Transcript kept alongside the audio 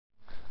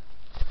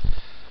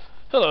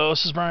Hello,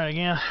 this is Brian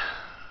again.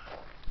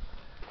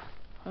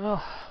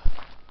 Well,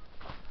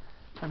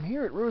 I'm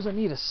here at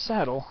Rosenita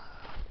Saddle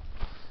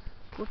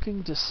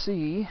looking to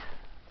see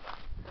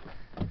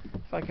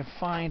if I can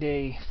find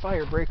a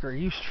fire break or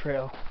use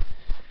trail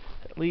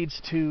that leads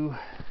to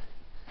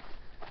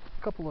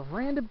a couple of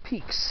random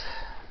peaks.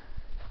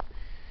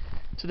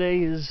 Today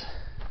is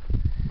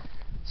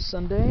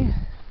Sunday,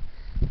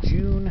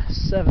 June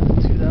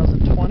 7th,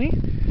 2020.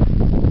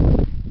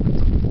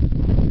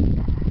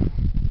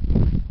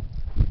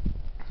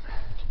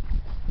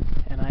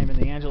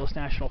 Angeles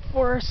National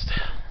Forest.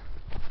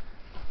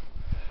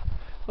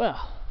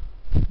 Well,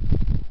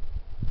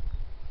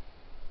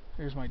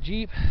 there's my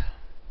Jeep,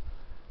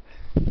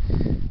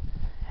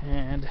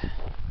 and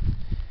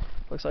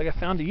looks like I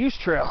found a use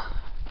trail.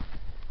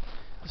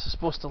 This is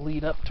supposed to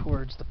lead up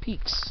towards the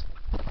peaks.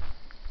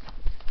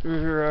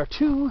 There are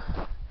two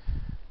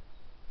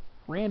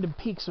random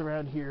peaks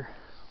around here.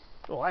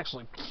 Well,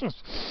 actually,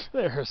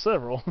 there are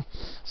several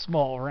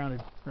small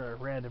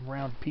random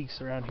round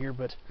peaks around here,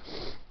 but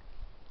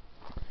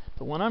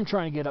the one I'm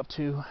trying to get up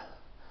to,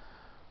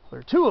 there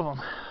are two of them.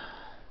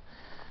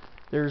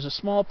 There's a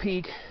small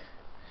peak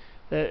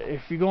that,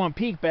 if you go on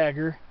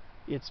Peakbagger,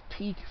 it's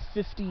peak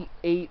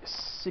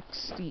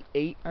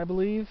 5868, I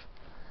believe.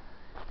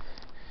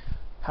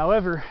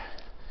 However,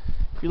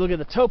 if you look at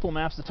the topo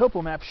maps, the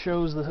topo map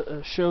shows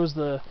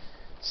the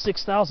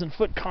 6,000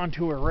 foot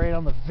contour right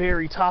on the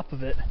very top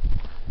of it.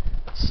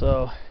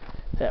 So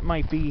that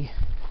might be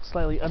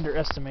slightly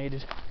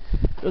underestimated.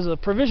 There's a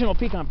provisional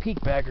peak on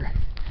Peakbagger.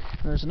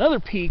 There's another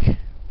peak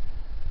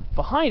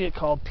behind it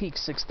called Peak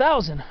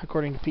 6000,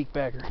 according to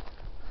Peakbagger.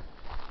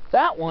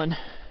 That one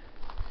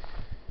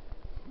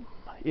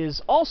is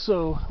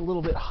also a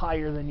little bit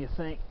higher than you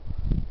think,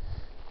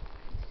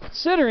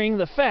 considering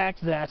the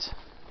fact that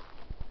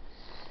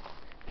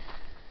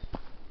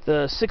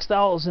the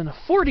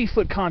 6,040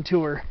 foot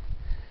contour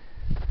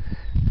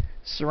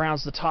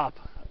surrounds the top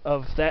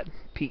of that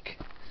peak.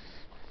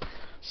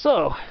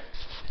 So,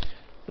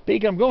 the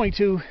peak I'm going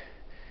to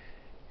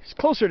is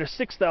closer to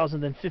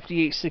 6,000 than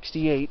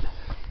 5868,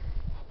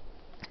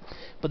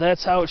 but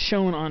that's how it's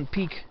shown on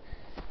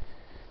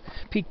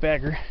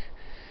Peakbagger.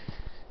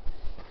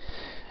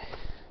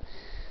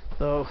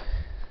 So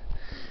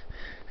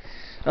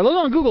I looked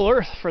on Google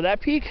Earth for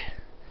that peak.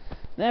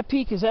 That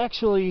peak is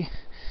actually,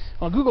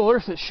 on Google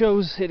Earth, it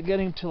shows it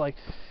getting to like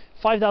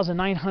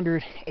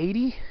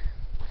 5,980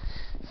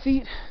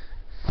 feet.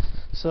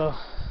 So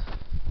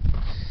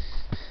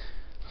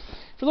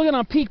if you're looking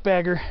on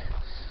Peakbagger,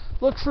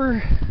 look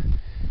for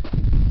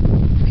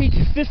peak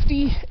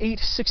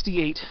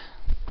 5868,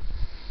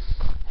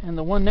 and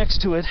the one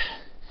next to it,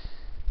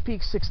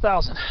 peak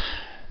 6000.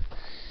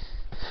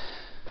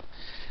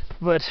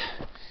 But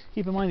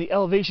keep in mind the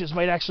elevations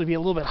might actually be a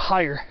little bit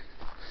higher.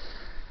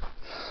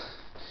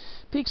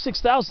 Peak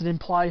 6000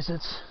 implies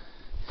it's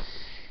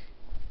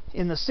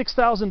in the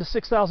 6,000 to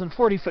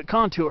 6,040 foot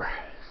contour.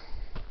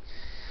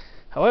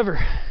 However,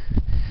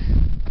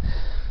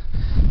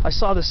 I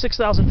saw the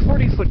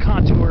 6,040 foot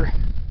contour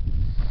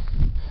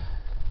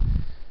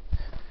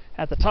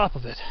at the top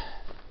of it.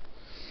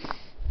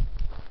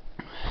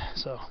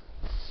 So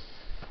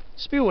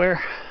just be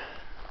aware.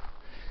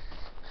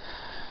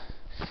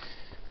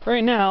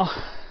 Right now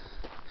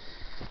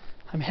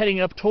I'm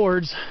heading up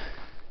towards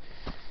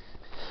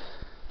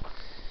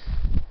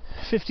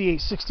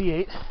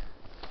 5868.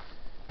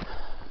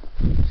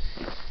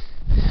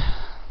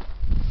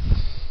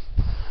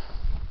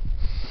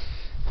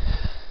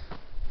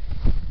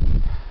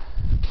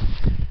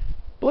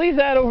 I believe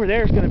that over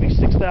there is going to be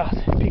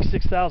 6,000, peak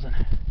 6,000.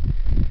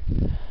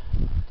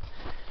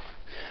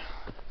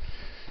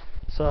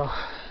 So I'm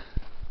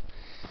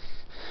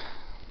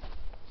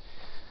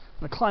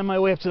going to climb my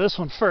way up to this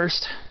one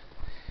first.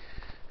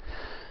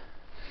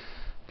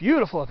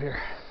 Beautiful up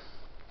here.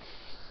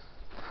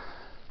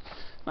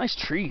 Nice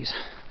trees.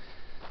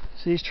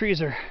 So these trees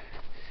are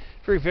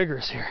very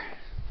vigorous here.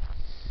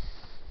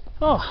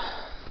 Oh,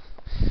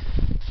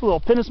 it's a little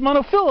Pinus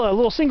monophylla, a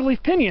little single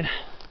leaf pinion.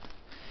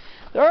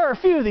 There are a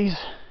few of these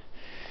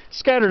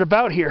scattered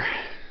about here.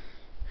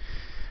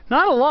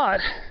 Not a lot,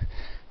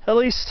 at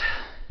least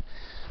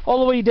all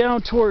the way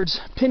down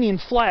towards Pinion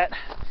Flat,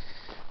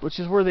 which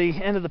is where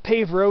the end of the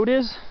paved road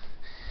is.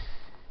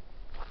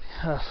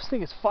 I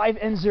think it's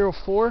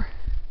 5N04.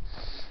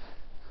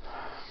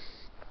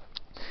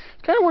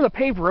 Kind of where the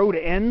paved road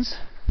ends.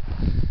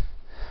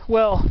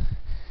 Well,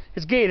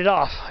 it's gated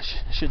off, I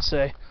should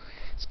say.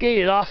 It's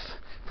gated off,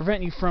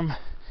 preventing you from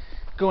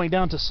going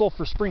down to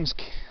Sulphur Springs.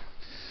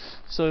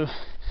 So if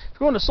you're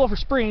going to Sulphur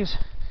Springs,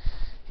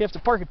 you have to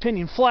park at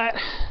Pinion Flat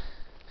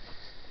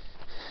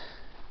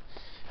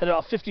at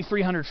about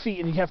 5,300 feet,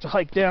 and you have to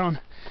hike down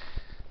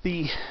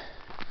the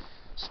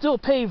still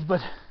paved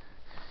but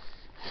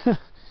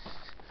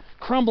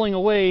crumbling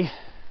away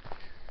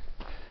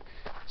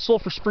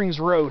Sulphur Springs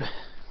Road.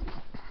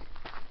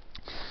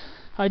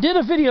 I did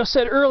a video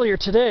set earlier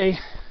today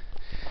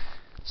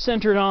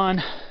centered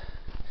on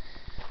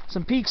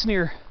some peaks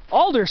near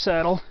Alder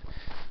Saddle,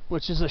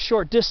 which is a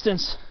short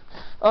distance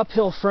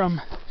uphill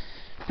from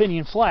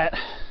Pinyon Flat.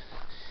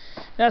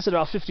 That's at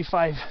about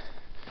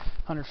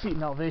 5,500 feet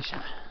in elevation.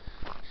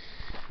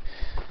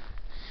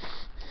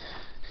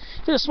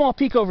 There's a small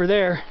peak over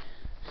there.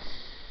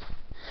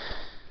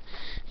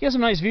 You have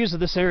some nice views of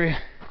this area.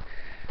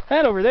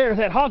 That over there,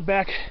 that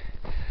hogback,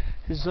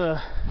 is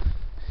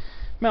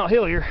Mount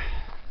Hillyer.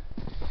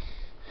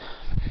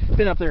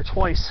 Been up there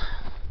twice.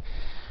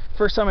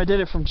 First time I did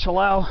it from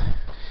Chilao,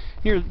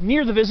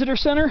 near the visitor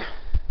center,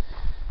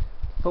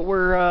 but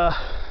where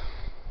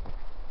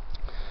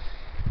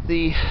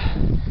the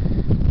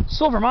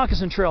Silver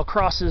Moccasin Trail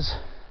crosses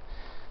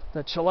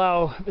the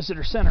Chilao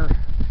Visitor Center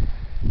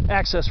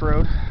access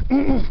road, a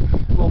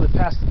little bit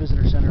past the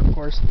visitor center, of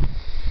course.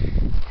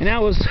 And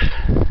that was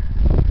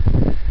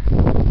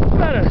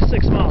about a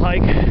 6-mile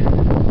hike,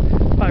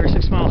 5 or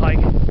 6 mile hike,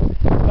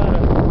 about a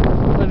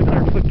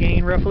 1,100 foot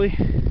gain roughly.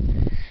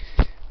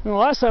 And the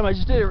last time I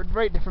just did it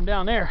right from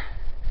down there,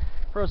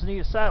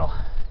 Rosenita Saddle.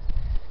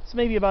 It's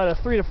maybe about a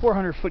 300 to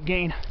 400 foot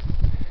gain.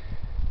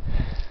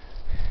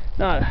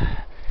 Not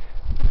a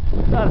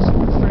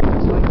super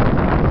strenuous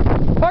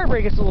hike. Fire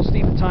break gets a little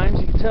steep at times.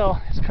 You can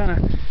tell it's kind of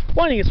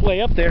winding its way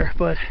up there,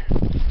 but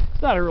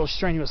it's not a real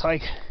strenuous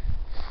hike.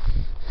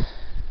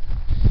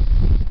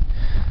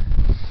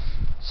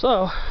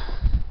 So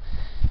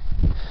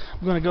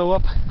I'm going to go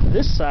up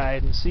this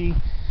side and see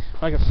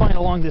if I can find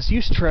along this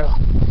use trail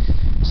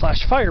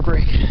 / fire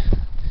break.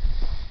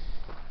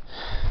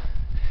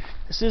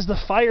 This is the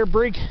fire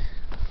break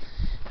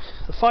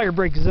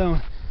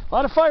zone. A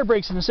lot of fire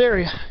breaks in this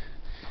area.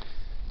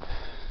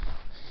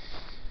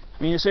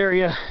 I mean, this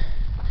area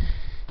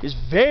is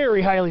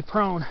very highly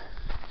prone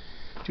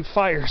to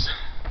fires.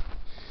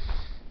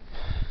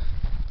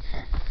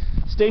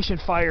 Station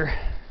fire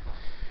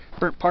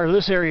burnt part of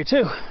this area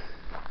too.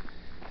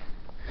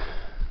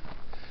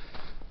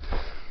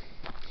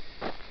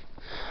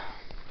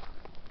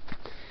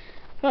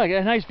 Oh, I got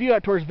a nice view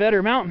out towards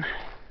Vedder Mountain,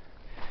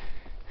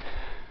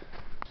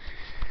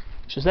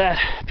 which is that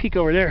peak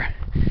over there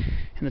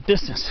in the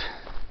distance.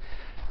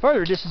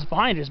 Farther distance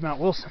behind is Mount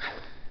Wilson.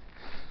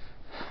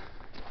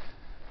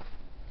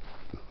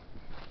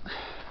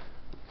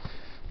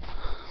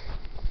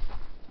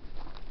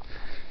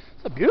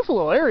 It's a beautiful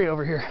little area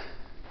over here.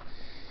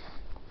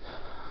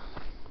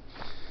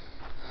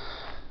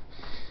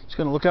 Just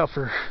gonna look out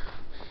for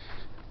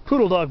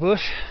poodle dog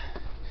bush.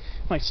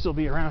 Might still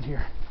be around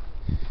here.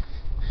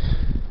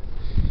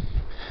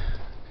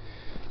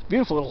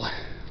 Beautiful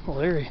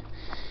little area.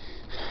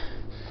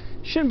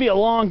 Shouldn't be a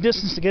long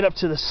distance to get up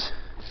to this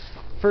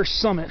first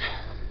summit.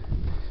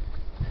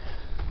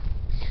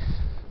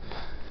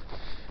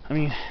 I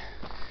mean,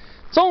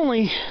 it's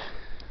only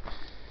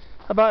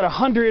about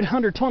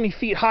 120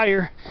 feet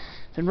higher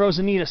than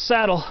Rosenita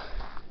Saddle.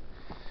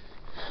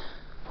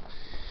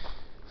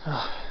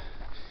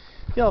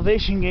 The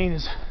elevation gain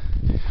is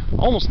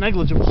almost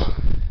negligible,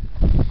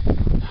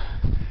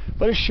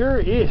 but it sure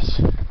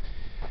is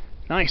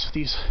nice with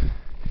these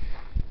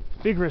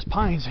vigorous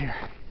pines here.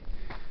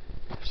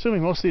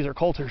 Assuming most of these are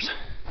coulters.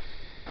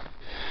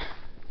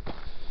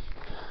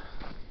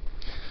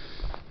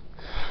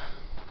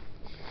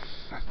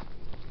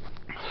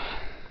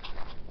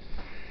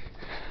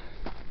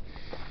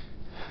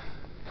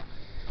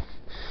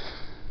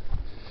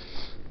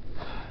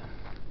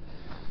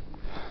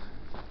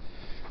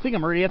 I think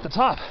I'm already at the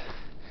top.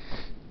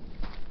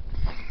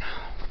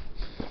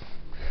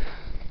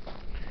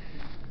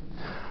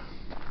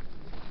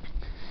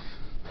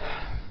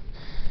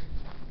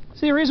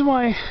 See, the reason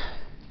why I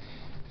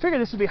figured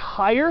this would be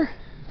higher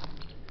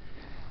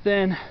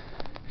than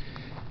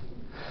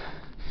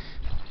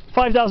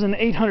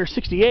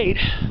 5,868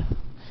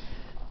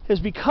 is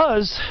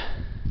because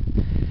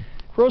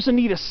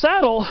Rosenita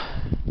Saddle,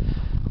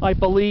 I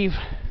believe,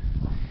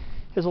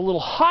 is a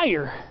little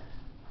higher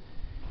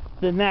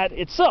than that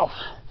itself.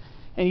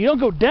 And you don't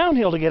go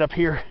downhill to get up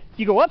here,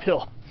 you go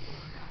uphill.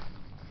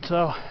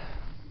 So,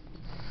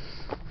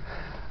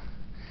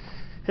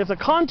 if the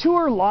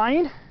contour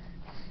line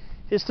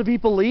is to be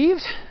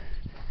believed,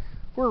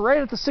 we're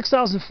right at the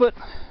 6,000 foot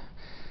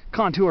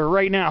contour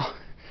right now,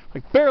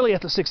 like barely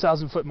at the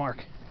 6,000 foot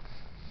mark.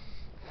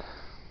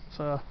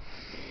 So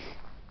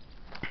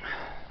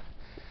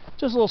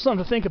just a little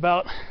something to think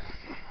about.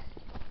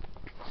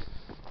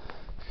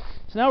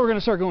 So now we're going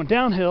to start going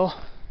downhill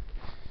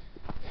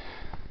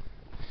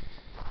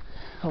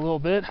a little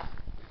bit.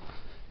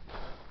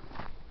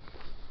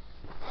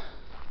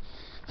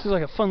 This is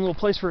like a fun little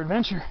place for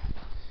adventure.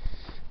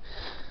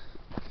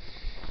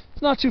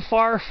 It's not too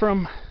far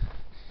from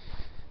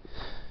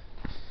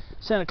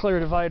Santa Clara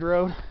Divide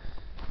Road,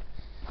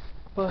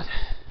 but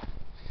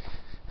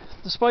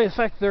despite the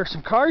fact that there are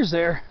some cars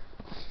there,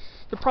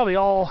 they're probably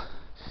all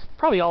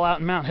out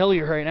in Mount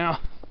Hillyer right now.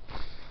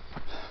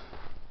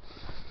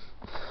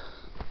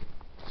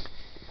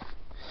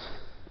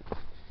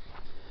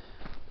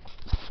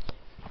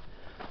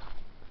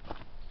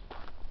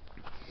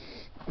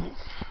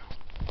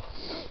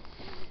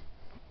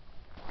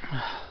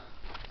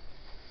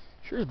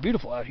 Sure is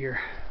beautiful out here.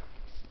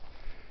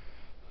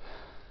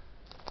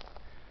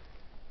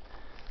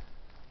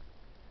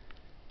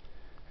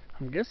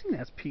 I'm guessing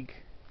that's peak.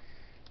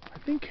 I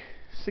think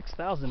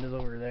 6,000 is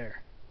over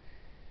there,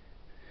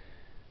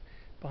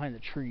 behind the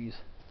trees.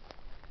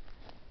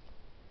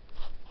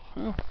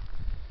 Well,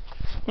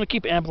 I'm going to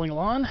keep ambling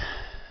along,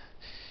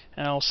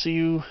 and I'll see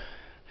you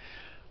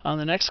on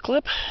the next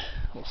clip.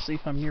 We'll see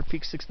if I'm near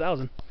peak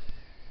 6,000,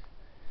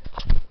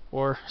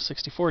 or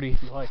 6040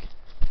 if you like.